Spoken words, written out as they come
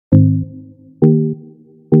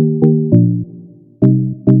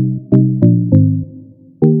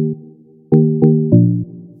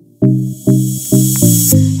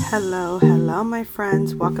my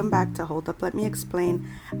friends. Welcome back to Hold Up, Let Me Explain.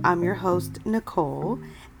 I'm your host, Nicole,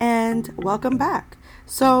 and welcome back.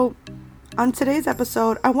 So, on today's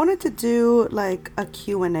episode, I wanted to do like a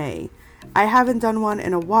Q&A. I haven't done one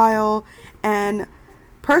in a while, and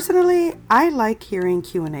personally, I like hearing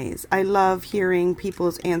Q&As. I love hearing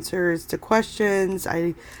people's answers to questions.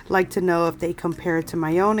 I like to know if they compare to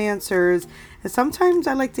my own answers. And sometimes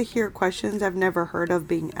I like to hear questions I've never heard of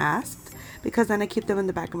being asked, because then I keep them in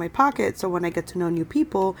the back of my pocket. So when I get to know new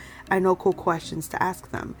people, I know cool questions to ask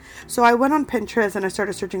them. So I went on Pinterest and I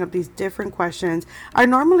started searching up these different questions. I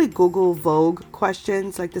normally Google Vogue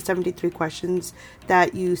questions, like the 73 questions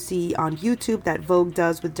that you see on YouTube that Vogue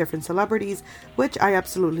does with different celebrities, which I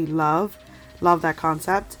absolutely love. Love that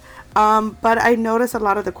concept. But I noticed a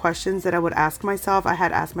lot of the questions that I would ask myself, I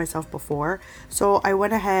had asked myself before. So I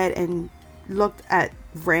went ahead and looked at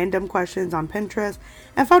random questions on Pinterest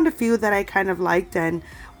and found a few that I kind of liked and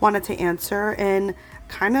wanted to answer, and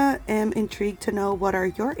kind of am intrigued to know what are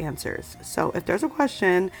your answers. So if there's a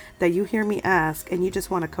question that you hear me ask and you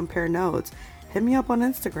just want to compare notes, hit me up on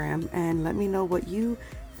Instagram and let me know what you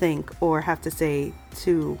think or have to say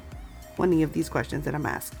to any of these questions that I'm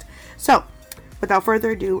asked. So without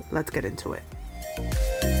further ado, let's get into it.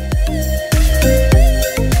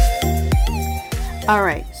 All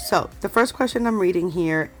right, so the first question I'm reading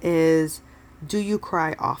here is, do you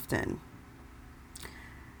cry often?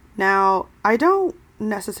 Now, I don't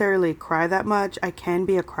necessarily cry that much. I can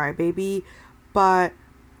be a crybaby, but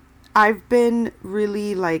I've been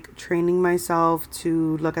really like training myself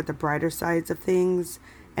to look at the brighter sides of things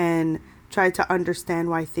and try to understand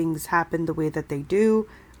why things happen the way that they do.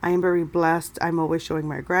 I am very blessed. I'm always showing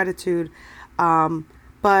my gratitude.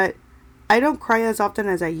 But I don't cry as often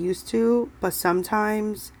as I used to, but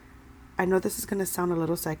sometimes, I know this is going to sound a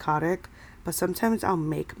little psychotic, but sometimes I'll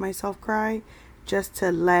make myself cry just to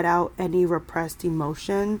let out any repressed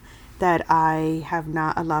emotion that I have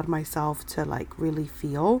not allowed myself to like really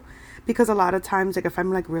feel. Because a lot of times, like if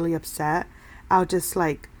I'm like really upset, I'll just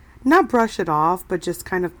like not brush it off, but just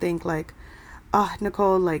kind of think like, oh,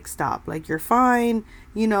 Nicole, like stop, like you're fine,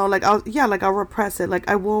 like I'll repress it. Like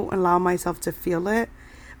I won't allow myself to feel it.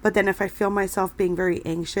 But then if I feel myself being very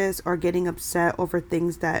anxious or getting upset over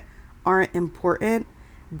things that aren't important,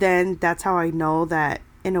 then that's how I know that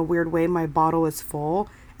in a weird way my bottle is full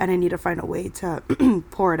and I need to find a way to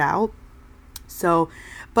pour it out. So,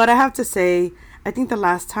 but I have to say, I think the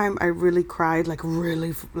last time I really cried, like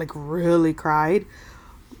really cried,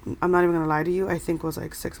 I'm not even going to lie to you, I think was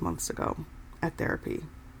like 6 months ago at therapy.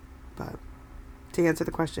 But to answer the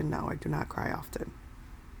question, no, I do not cry often.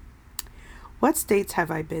 What states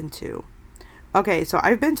have I been to? Okay, so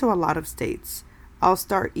I've been to a lot of states. I'll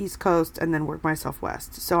start East Coast and then work myself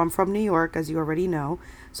west. So I'm from New York, as you already know.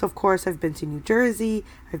 So of course I've been to New Jersey,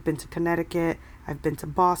 I've been to Connecticut, I've been to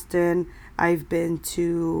Boston, I've been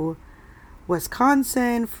to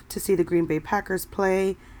Wisconsin to see the Green Bay Packers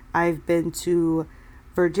play. I've been to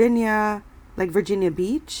Virginia, like Virginia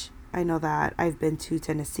Beach. I know that. I've been to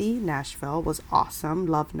Tennessee. Nashville was awesome.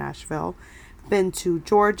 Love Nashville. Been to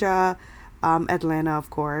Georgia. Atlanta, of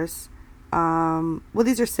course. Well,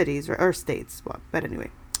 these are cities or states. Well, but anyway,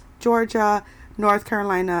 Georgia, North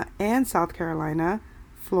Carolina, and South Carolina,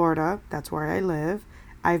 Florida. That's where I live.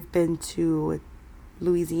 I've been to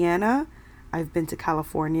Louisiana. I've been to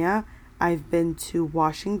California. I've been to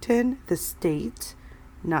Washington, the state,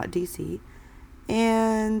 not DC.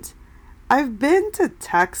 And I've been to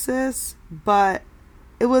Texas, but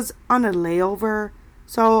it was on a layover.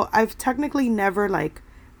 So I've technically never like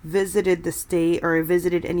visited the state or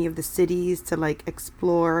visited any of the cities to like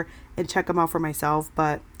explore and check them out for myself.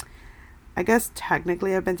 But I guess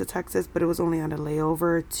technically I've been to Texas, but it was only on a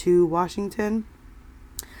layover to Washington.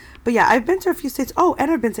 But yeah, I've been to a few states. Oh, and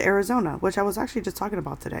I've been to Arizona, which I was actually just talking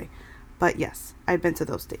about today. But yes, I've been to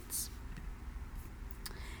those states.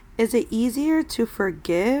 Is it easier to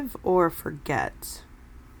forgive or forget?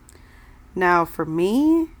 Now, for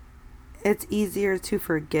me, it's easier to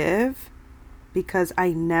forgive because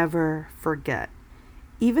I never forget.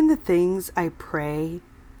 Even the things I pray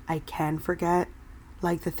I can forget,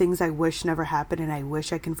 like the things I wish never happened and I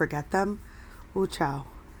wish I can forget them, ooh chow,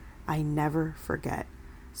 I never forget.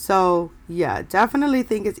 So yeah, definitely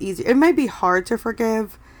think it's easier. It might be hard to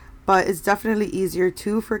forgive, but it's definitely easier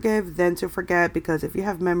to forgive than to forget, because if you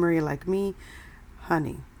have memory like me,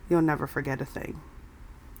 honey, you'll never forget a thing.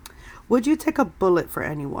 Would you take a bullet for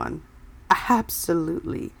anyone?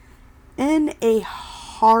 Absolutely. In a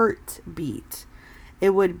heartbeat. It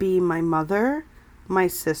would be my mother, my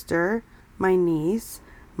sister, my niece,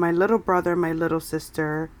 my little brother, my little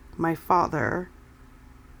sister, my father,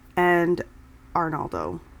 and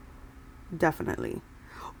Arnaldo. definitely.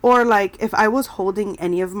 Or like if I was holding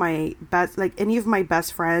any of my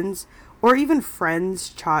best friends or even friends'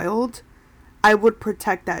 child, I would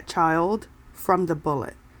protect that child from the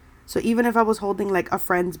bullet. So even if I was holding like a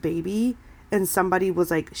friend's baby and somebody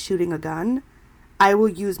was like shooting a gun, I will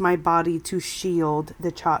use my body to shield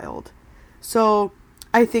the child. So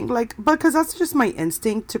I think like, because that's just my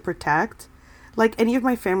instinct to protect. Like any of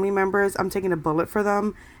my family members, I'm taking a bullet for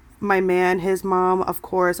them. My man, his mom, of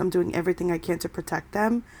course, I'm doing everything I can to protect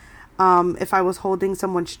them. If I was holding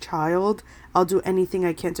someone's child, I'll do anything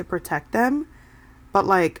I can to protect them. But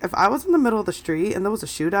like, if I was in the middle of the street and there was a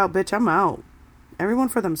shootout, bitch, I'm out. Everyone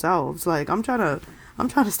for themselves. Like, I'm trying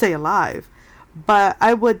to stay alive. But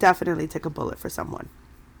I would definitely take a bullet for someone.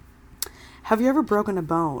 Have you ever broken a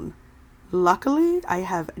bone? Luckily, I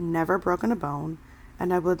have never broken a bone,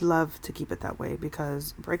 and I would love to keep it that way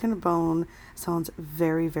because breaking a bone sounds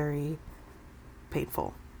very, very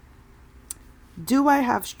painful. Do I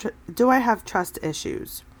have trust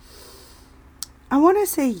issues? I want to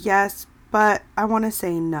say yes, but I want to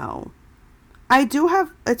say no. I do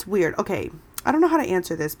have, it's weird. Okay, I don't know how to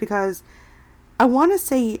answer this because I want to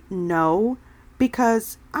say no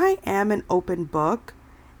because I am an open book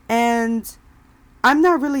and I'm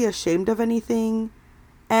not really ashamed of anything.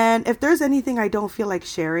 And if there's anything I don't feel like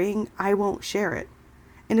sharing, I won't share it.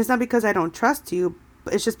 And it's not because I don't trust you,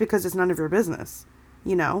 but it's just because it's none of your business,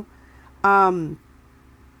 you know?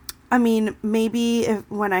 I mean, maybe if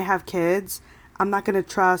when I have kids, I'm not going to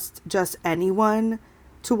trust just anyone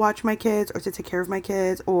to watch my kids or to take care of my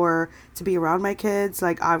kids or to be around my kids.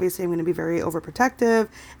 Like, obviously, I'm going to be very overprotective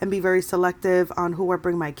and be very selective on who I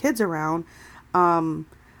bring my kids around.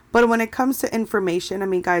 But when it comes to information, I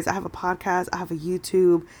mean, guys, I have a podcast, I have a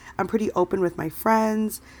YouTube, I'm pretty open with my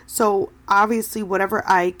friends. So obviously, whatever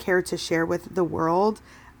I care to share with the world,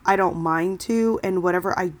 I don't mind to. And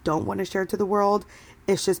whatever I don't want to share to the world,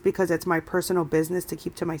 it's just because it's my personal business to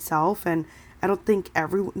keep to myself. And I don't think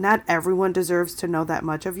not everyone deserves to know that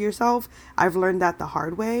much of yourself. I've learned that the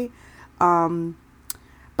hard way.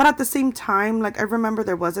 But at the same time, like, I remember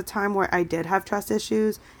there was a time where I did have trust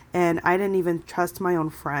issues and I didn't even trust my own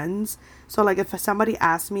friends. So like if somebody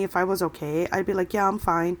asked me if I was okay, I'd be like, yeah, I'm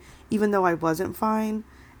fine, even though I wasn't fine.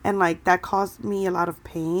 And like that caused me a lot of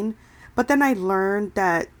pain. But then I learned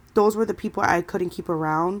that those were the people I couldn't keep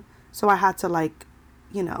around. So I had to like,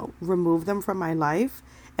 remove them from my life.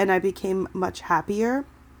 And I became much happier.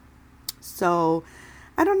 So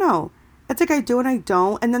I don't know. It's like I do and I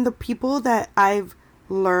don't. And then the people that I've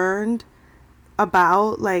learned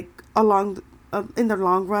about, like in the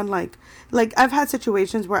long run, like I've had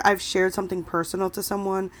situations where I've shared something personal to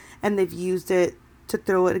someone and they've used it to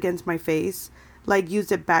throw it against my face, like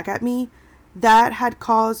used it back at me. That had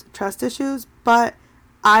caused trust issues, but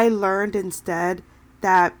I learned instead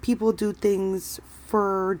that people do things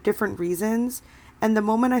for different reasons. And the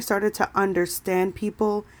moment I started to understand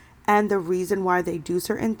people and the reason why they do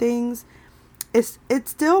certain things, it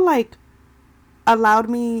still like allowed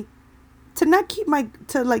me to not keep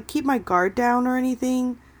my guard down or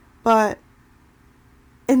anything, but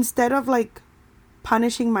instead of like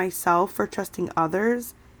punishing myself for trusting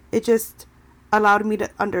others, it just allowed me to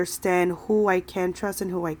understand who I can trust and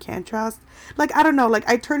who I can't trust. Like, I don't know, like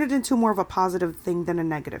I turned it into more of a positive thing than a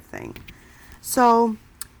negative thing. So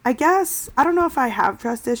I guess, I don't know if I have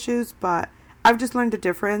trust issues, but I've just learned the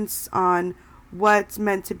difference on what's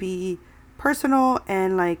meant to be personal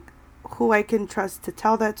and like who I can trust to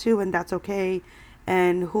tell that to, and that's okay,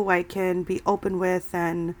 and who I can be open with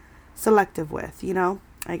and selective with,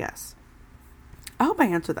 I guess. I hope I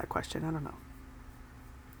answered that question. I don't know.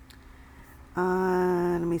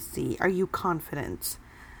 Let me see. Are you confident?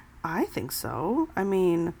 I think so. I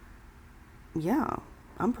mean, yeah,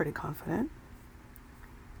 I'm pretty confident.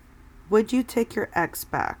 Would you take your ex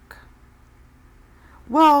back?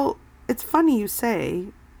 Well, it's funny you say,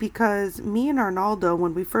 because me and Arnaldo,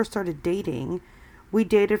 when we first started dating, we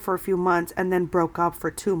dated for a few months and then broke up for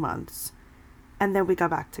 2 months. And then we got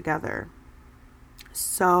back together.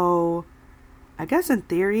 So I guess in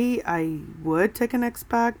theory, I would take an ex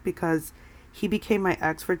back because he became my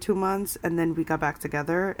ex for 2 months and then we got back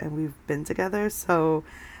together and we've been together. So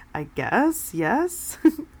I guess, yes.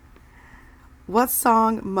 What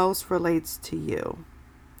song most relates to you?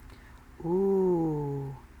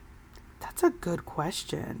 Ooh, that's a good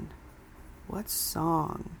question. What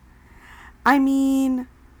song? I mean,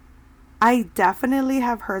 I definitely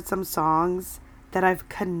have heard some songs that I've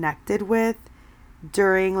connected with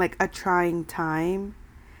during like a trying time.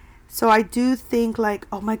 So I do think like,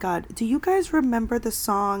 oh my God, do you guys remember the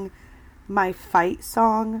song, My Fight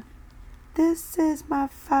Song? This is my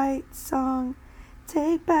fight song.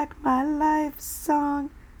 Take Back My Life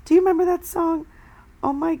song. Do you remember that song?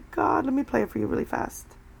 Oh my god, let me play it for you really fast.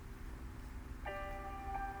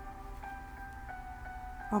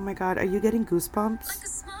 Oh my god, are you getting goosebumps? Like a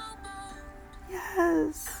small boat.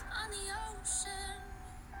 Yes. On the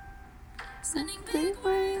ocean. Big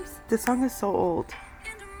waves. This song is so old.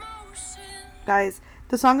 Guys,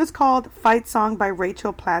 the song is called Fight Song by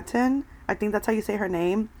Rachel Platten. I think that's how you say her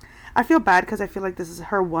name. I feel bad because I feel like this is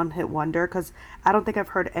her one-hit wonder because I don't think I've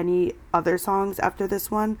heard any other songs after this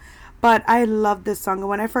one. But I love this song. And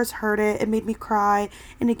when I first heard it, it made me cry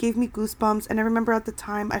and it gave me goosebumps. And I remember at the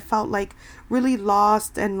time I felt like really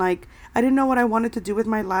lost and like I didn't know what I wanted to do with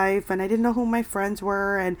my life. And I didn't know who my friends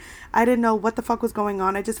were. And I didn't know what the fuck was going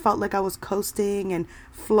on. I just felt like I was coasting and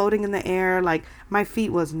floating in the air. Like my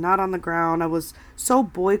feet was not on the ground. I was so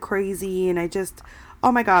boy crazy. And I just,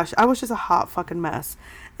 oh my gosh, I was just a hot fucking mess.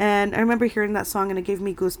 And I remember hearing that song and it gave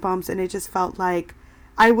me goosebumps. And it just felt like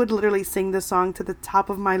I would literally sing the song to the top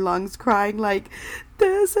of my lungs, crying like,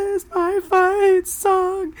 this is my fight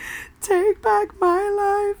song, take back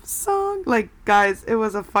my life song. Like, guys, it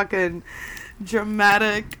was a fucking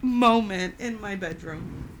dramatic moment in my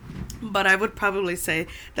bedroom. But I would probably say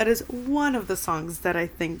that is one of the songs that I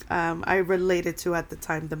think I related to at the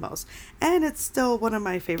time the most. And it's still one of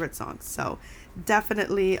my favorite songs. So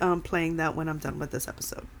definitely playing that when I'm done with this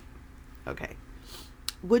episode. Okay.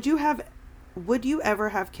 Would you ever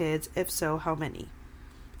have kids? If so, how many?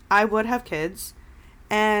 I would have kids.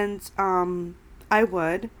 And I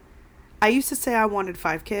would. I used to say I wanted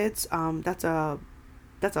 5 kids. That's a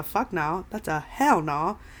fuck no. That's a hell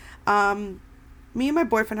no. Me and my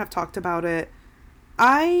boyfriend have talked about it.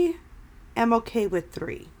 I am okay with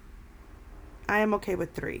 3. I'm okay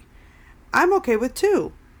with 2.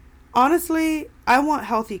 Honestly, I want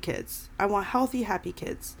healthy kids. I want healthy, happy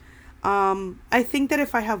kids. I think that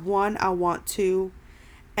if I have 1, I'll want 2.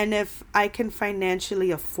 And if I can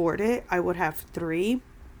financially afford it, I would have 3.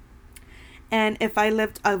 And if I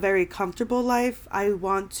lived a very comfortable life, I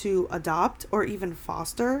want to adopt or even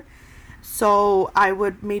foster. So I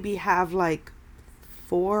would maybe have like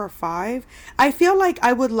 4 or 5. I feel like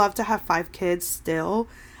I would love to have 5 kids still.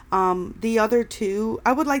 The other 2,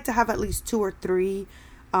 I would like to have at least 2 or 3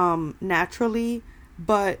 naturally.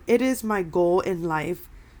 But it is my goal in life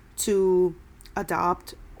to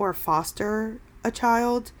adopt or foster a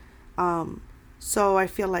child. So I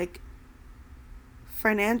feel like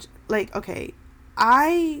okay,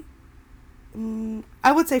 I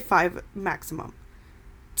would say 5 maximum.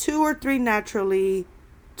 2 or 3 naturally,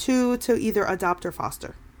 2 to either adopt or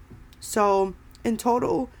foster. So in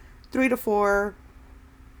total, 3 to 4,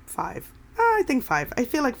 5. I think 5. I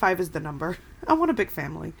feel like 5 is the number. I want a big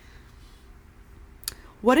family.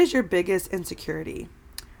 What is your biggest insecurity?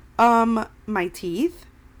 My teeth,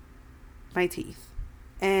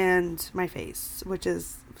 and my face, which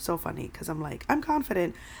is so funny because I'm like, I'm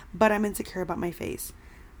confident, but I'm insecure about my face.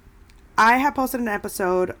 I have posted an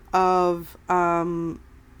episode of, I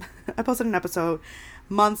posted an episode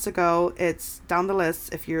months ago. It's down the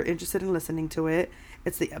list if you're interested in listening to it.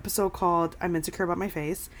 It's the episode called I'm Insecure About My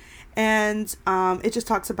Face. And, it just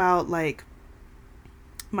talks about like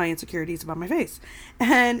my insecurities about my face.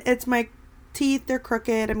 And it's my teeth, they're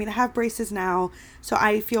crooked. I mean, I have braces now, so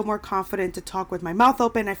I feel more confident to talk with my mouth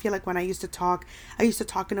open. I feel like when I used to talk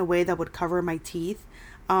in a way that would cover my teeth.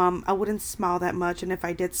 I wouldn't smile that much, and if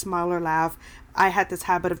I did smile or laugh, I had this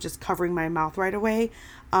habit of just covering my mouth right away.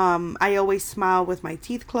 I always smile with my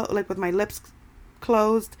teeth closed, like with my lips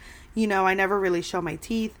closed. You know, I never really show my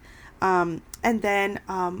teeth. And then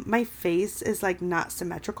my face is like not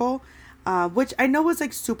symmetrical, which I know is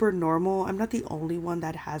like super normal. I'm not the only one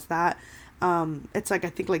that has that. It's like, I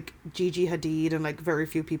think like Gigi Hadid and like very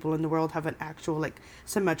few people in the world have an actual like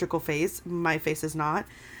symmetrical face. My face is not.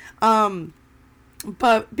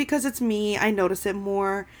 But because it's me, I notice it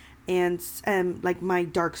more. And like my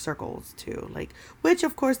dark circles too, like, which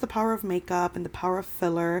of course the power of makeup and the power of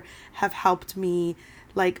filler have helped me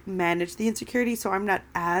like manage the insecurity. So I'm not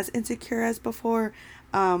as insecure as before.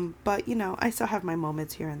 But you know, I still have my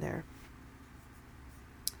moments here and there.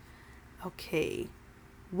 Okay.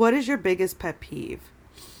 What is your biggest pet peeve?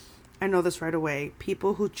 I know this right away.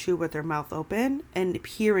 People who chew with their mouth open and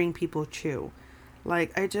hearing people chew.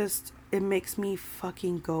 Like, it makes me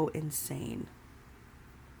fucking go insane.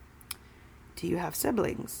 Do you have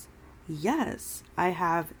siblings? Yes, I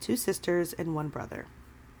have 2 sisters and 1 brother.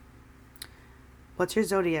 What's your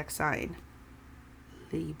zodiac sign?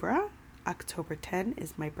 Libra. October 10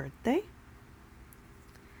 is my birthday.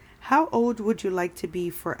 How old would you like to be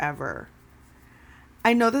forever?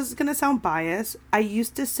 I know this is going to sound biased. I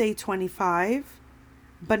used to say 25,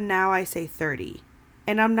 but now I say 30.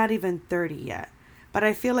 and I'm not even 30 yet. But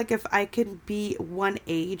I feel like if I could be one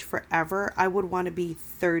age forever, I would want to be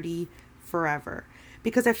 30 forever.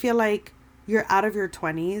 Because I feel like you're out of your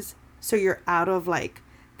 20s, so you're out of like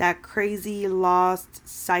that crazy, lost,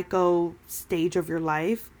 psycho stage of your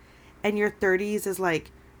life. And your 30s is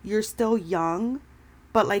like, you're still young,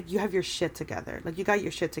 but like you have your shit together. Like you got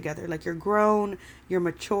your shit together. Like you're grown, you're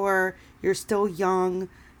mature, you're still young.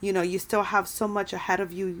 You know, you still have so much ahead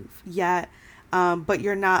of you yet, but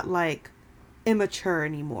you're not like immature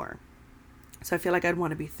anymore. So I feel like I'd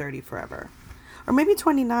want to be 30 forever. Or maybe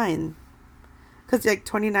 29. Because like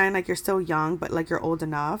 29, like you're still young, but like you're old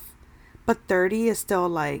enough. But 30 is still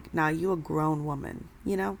like, now you a grown woman,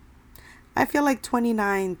 you know? I feel like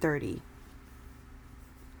 29, 30.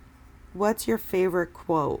 What's your favorite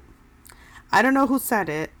quote? I don't know who said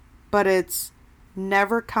it, but it's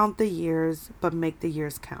never count the years, but make the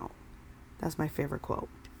years count. That's my favorite quote.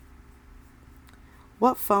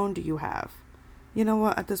 What phone do you have? You know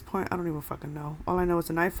what? At this point, I don't even fucking know. All I know is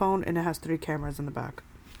an iPhone and it has 3 cameras in the back.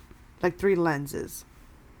 Like 3 lenses.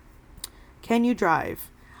 Can you drive?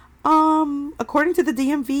 According to the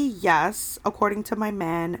DMV, yes. According to my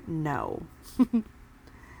man, no.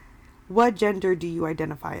 What gender do you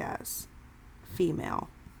identify as? Female.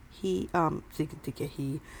 He,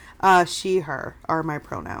 she, her are my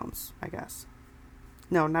pronouns, I guess.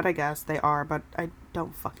 No, not I guess. They are, but I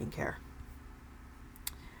don't fucking care.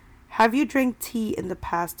 Have you drank tea in the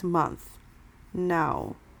past month?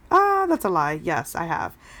 No. That's a lie. Yes, I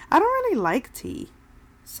have. I don't really like tea.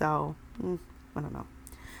 So, I don't know.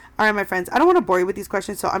 All right, my friends. I don't want to bore you with these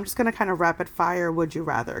questions, so I'm just going to kind of rapid fire would you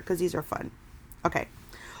rather, because these are fun. Okay.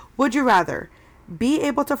 Would you rather be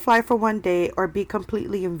able to fly for one day or be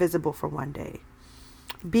completely invisible for one day?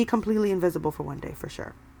 Be completely invisible for one day, for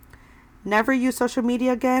sure. Never use social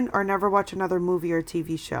media again or never watch another movie or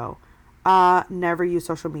TV show? Never use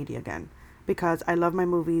social media again, because I love my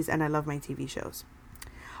movies and I love my TV shows.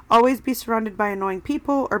 Always be surrounded by annoying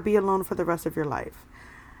people or be alone for the rest of your life?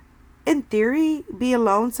 In theory, be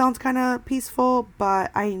alone sounds kind of peaceful,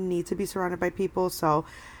 but I need to be surrounded by people, so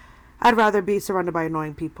I'd rather be surrounded by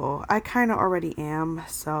annoying people. I kind of already am,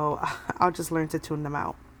 so I'll just learn to tune them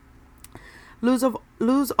out. Lose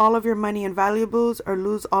all of your money and valuables or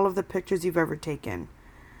lose all of the pictures you've ever taken?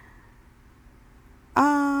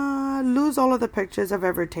 Lose all of the pictures I've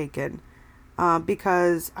ever taken,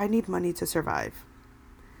 because I need money to survive.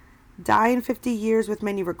 Die in 50 years with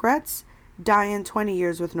many regrets. Die in 20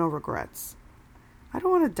 years with no regrets. I don't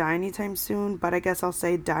want to die anytime soon, but I guess I'll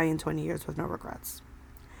say die in 20 years with no regrets.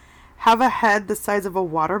 Have a head the size of a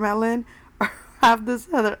watermelon or have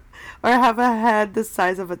a head the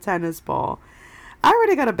size of a tennis ball? I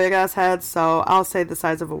already got a big ass head, so I'll say the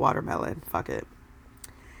size of a watermelon. Fuck it.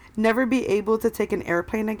 Never be able to take an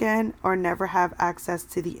airplane again or never have access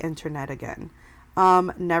to the internet again?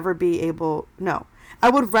 Never be able... No. I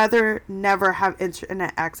would rather never have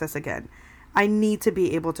internet access again. I need to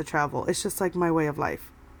be able to travel. It's just like my way of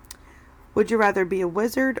life. Would you rather be a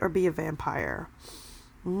wizard or be a vampire?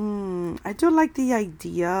 I do like the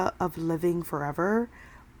idea of living forever,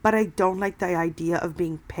 but I don't like the idea of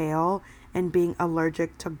being pale and being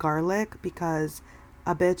allergic to garlic because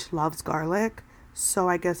a bitch loves garlic. So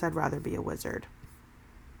I guess I'd rather be a wizard.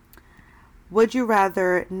 Would you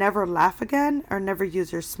rather never laugh again or never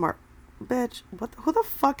use your smart... Bitch, who the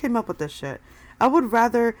fuck came up with this shit? I would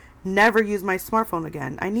rather never use my smartphone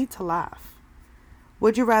again. I need to laugh.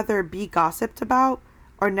 Would you rather be gossiped about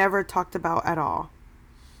or never talked about at all?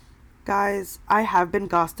 Guys, I have been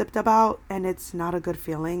gossiped about and it's not a good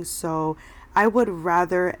feeling. So I would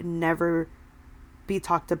rather never be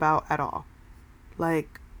talked about at all.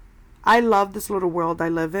 Like, I love this little world I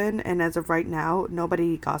live in, and as of right now,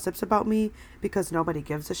 nobody gossips about me because nobody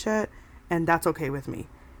gives a shit, and that's okay with me.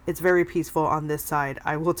 It's very peaceful on this side,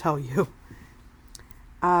 I will tell you.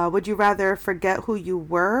 Would you rather forget who you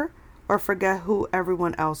were or forget who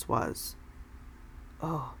everyone else was?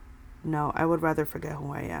 Oh, no, I would rather forget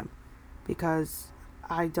who I am because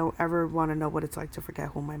I don't ever want to know what it's like to forget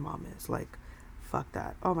who my mom is. Like, fuck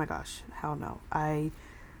that. Oh my gosh, hell no. I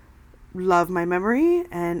love my memory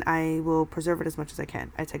and I will preserve it as much as I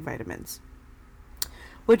can. I take vitamins.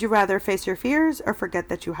 Would you rather face your fears or forget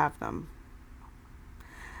that you have them?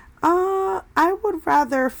 I would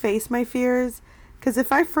rather face my fears because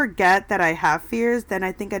if I forget that I have fears, then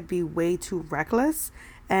I think I'd be way too reckless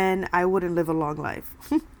and I wouldn't live a long life.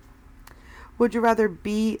 Would you rather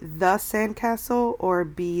be the sandcastle or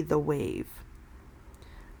be the wave?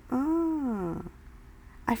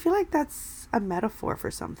 I feel like that's a metaphor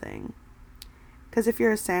for something. Because if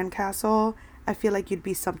you're a sandcastle, I feel like you'd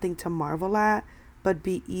be something to marvel at, but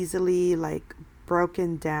be easily like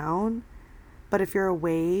broken down. But if you're a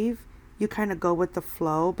wave, you kind of go with the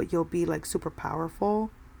flow, but you'll be like super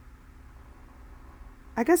powerful.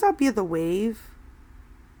 I guess I'll be the wave.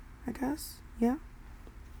 I guess. Yeah.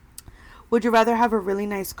 Would you rather have a really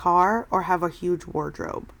nice car or have a huge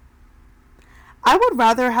wardrobe? I would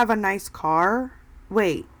rather have a nice car.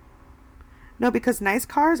 Wait. No, because nice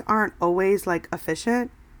cars aren't always like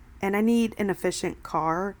efficient. And I need an efficient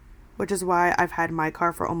car, which is why I've had my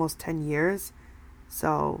car for almost 10 years.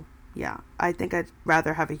 So, yeah, I think I'd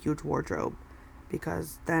rather have a huge wardrobe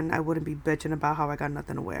because then I wouldn't be bitching about how I got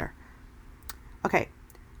nothing to wear. Okay.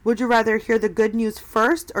 Would you rather hear the good news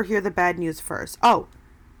first or hear the bad news first? Oh,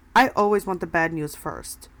 I always want the bad news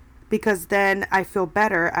first because then I feel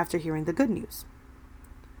better after hearing the good news.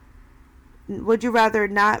 Would you rather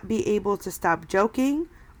not be able to stop joking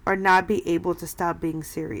or not be able to stop being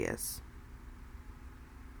serious?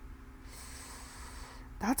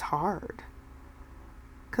 That's hard.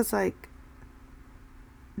 Because, like,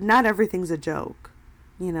 not everything's a joke,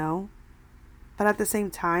 you know? But at the same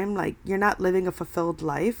time, like, you're not living a fulfilled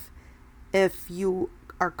life if you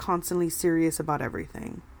are constantly serious about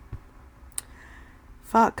everything.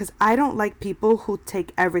 Fuck, because I don't like people who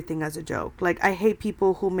take everything as a joke. Like, I hate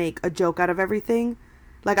people who make a joke out of everything.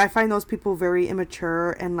 Like, I find those people very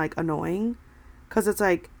immature and, like, annoying. Because it's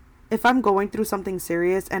like, if I'm going through something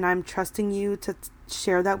serious and I'm trusting you to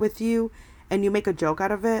share that with you and you make a joke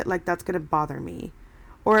out of it, like, that's going to bother me.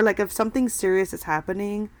 Or, like, if something serious is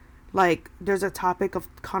happening, like, there's a topic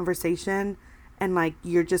of conversation and, like,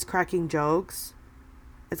 you're just cracking jokes,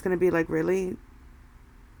 it's going to be like, really?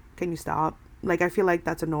 Can you stop? Like, I feel like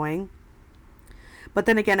that's annoying. But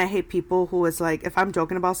then again, I hate people who is like, if I'm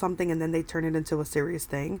joking about something and then they turn it into a serious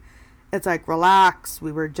thing, it's like, relax,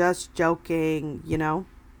 we were just joking, you know?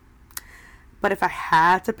 But if I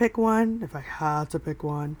had to pick one,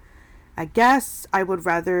 I guess I would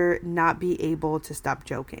rather not be able to stop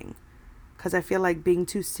joking. Because I feel like being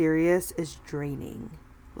too serious is draining.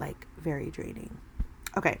 Like, very draining.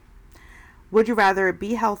 Okay. Would you rather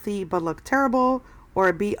be healthy but look terrible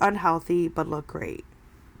or be unhealthy but look great?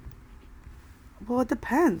 Well, it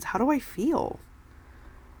depends. How do I feel?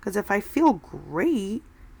 Because if I feel great,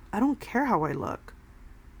 I don't care how I look.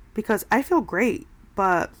 Because I feel great,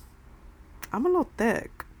 but I'm a little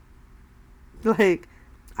thick. Like,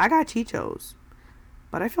 I got chichos,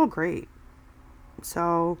 but I feel great.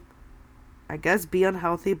 So, I guess be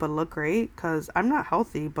unhealthy but look great. Because I'm not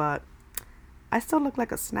healthy, but I still look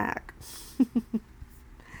like a snack.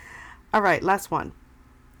 All right, last one.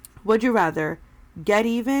 Would you rather get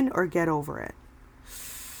even or get over it?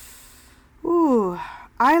 Ooh,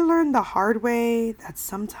 I learned the hard way that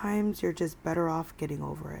sometimes you're just better off getting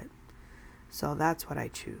over it. So that's what I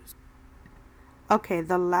choose. Okay,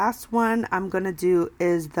 the last one I'm going to do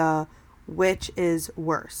is the which is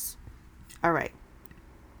worse. All right.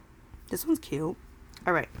 This one's cute.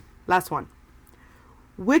 All right, last one.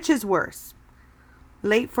 Which is worse?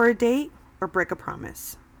 Late for a date or break a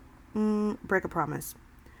promise? Break a promise.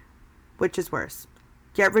 Which is worse?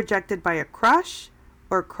 Get rejected by a crush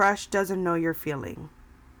or crush doesn't know you're feeling?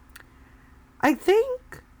 I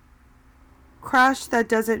think crush that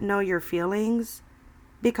doesn't know your feelings,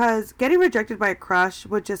 because getting rejected by a crush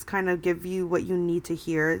would just kind of give you what you need to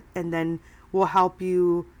hear and then will help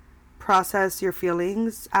you process your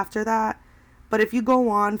feelings after that. But if you go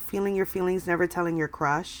on feeling your feelings, never telling your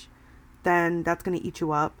crush, then that's going to eat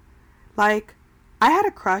you up. Like, I had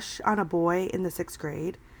a crush on a boy in the 6th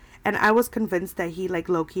grade. And I was convinced that he, like,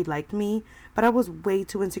 low-key liked me. But I was way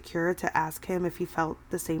too insecure to ask him if he felt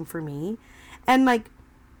the same for me. And, like,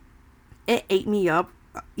 it ate me up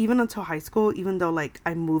even until high school. Even though, like,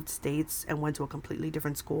 I moved states and went to a completely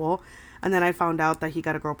different school. And then I found out that he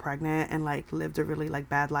got a girl pregnant and, like, lived a really, like,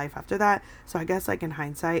 bad life after that. So I guess, like, in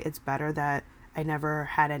hindsight, it's better that I never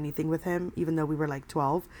had anything with him. Even though we were, like,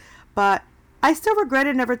 12. But I still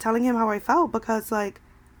regretted never telling him how I felt. Because, like,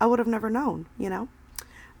 I would have never known, you know?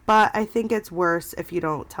 But I think it's worse if you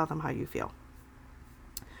don't tell them how you feel.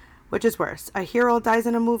 Which is worse? A hero dies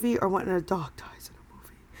in a movie or when a dog dies in a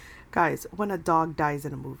movie? Guys, when a dog dies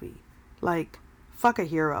in a movie. Like, fuck a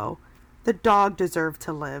hero. The dog deserved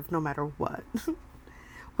to live no matter what.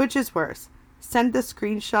 Which is worse? Send the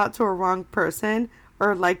screenshot to a wrong person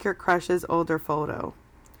or like your crush's older photo?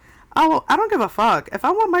 Oh, I don't give a fuck. If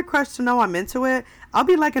I want my crush to know I'm into it, I'll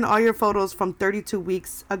be liking all your photos from 32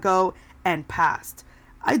 weeks ago and past.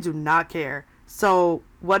 I do not care. So,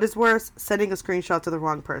 what is worse? Sending a screenshot to the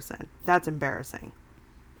wrong person. That's embarrassing.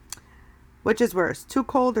 Which is worse? Too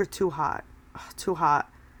cold or too hot? Ugh, too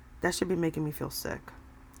hot. That should be making me feel sick.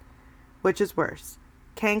 Which is worse?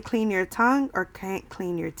 Can't clean your tongue or can't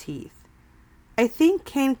clean your teeth? I think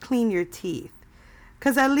can clean your teeth.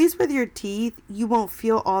 Because at least with your teeth, you won't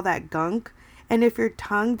feel all that gunk. And if your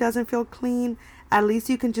tongue doesn't feel clean, at least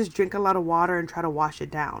you can just drink a lot of water and try to wash it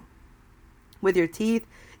down. With your teeth,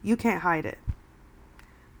 you can't hide it.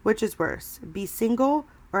 Which is worse? Be single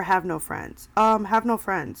or have no friends? Have no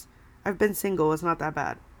friends. I've been single. It's not that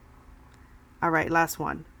bad. All right, last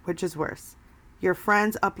one. Which is worse? Your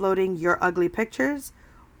friends uploading your ugly pictures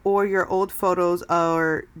or your old photos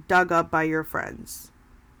are dug up by your friends?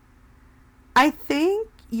 I think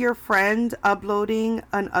your friend uploading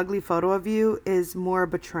an ugly photo of you is more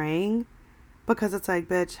betraying, because it's like,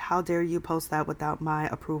 bitch, how dare you post that without my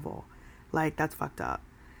approval? Like, that's fucked up.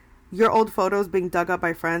 Your old photos being dug up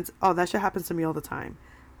by friends, oh, that shit happens to me all the time.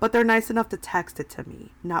 But they're nice enough to text it to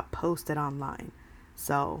me, not post it online.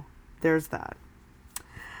 So, there's that.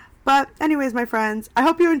 But anyways, my friends, I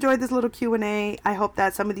hope you enjoyed this little Q&A. I hope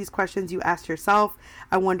that some of these questions you asked yourself,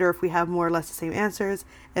 I wonder if we have more or less the same answers.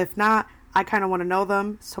 If not, I kind of want to know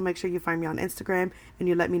them. So make sure you find me on Instagram and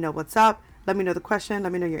you let me know what's up. Let me know the question.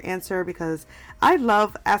 Let me know your answer, because I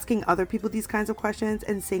love asking other people these kinds of questions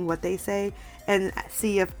and seeing what they say and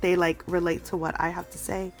see if they like relate to what I have to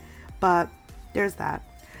say. But there's that.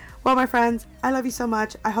 Well, my friends, I love you so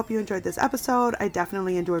much. I hope you enjoyed this episode. I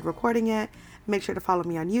definitely enjoyed recording it. Make sure to follow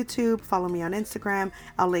me on YouTube, follow me on Instagram.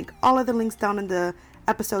 I'll link all of the links down in the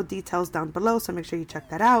episode details down below, so make sure you check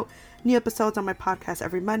that out. New episodes on my podcast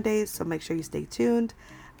every Monday, so make sure you stay tuned.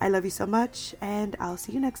 I love you so much, and I'll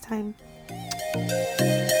see you next time.